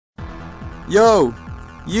Yo,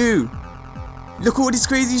 you. Look at all this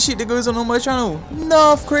crazy shit that goes on my channel.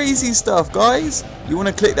 Enough crazy stuff, guys. You want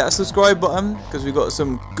to click that subscribe button because we got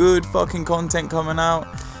some good fucking content coming out.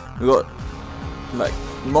 We got like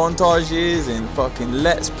montages and fucking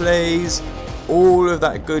let's plays, all of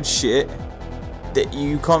that good shit that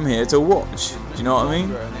you come here to watch. Do you know what I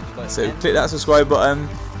mean? So click that subscribe button,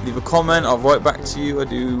 leave a comment, I'll write back to you.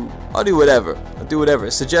 I'll do whatever.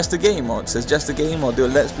 Suggest a game, I'll do a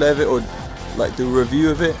let's play of it, or like do a review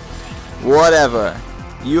of it. Whatever.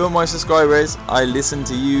 You are my subscribers. I listen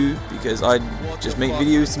to you because I just make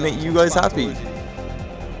videos to make you guys happy.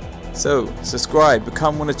 So subscribe,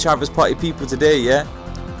 become one of Travis Party people today, yeah?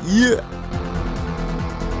 Yeah.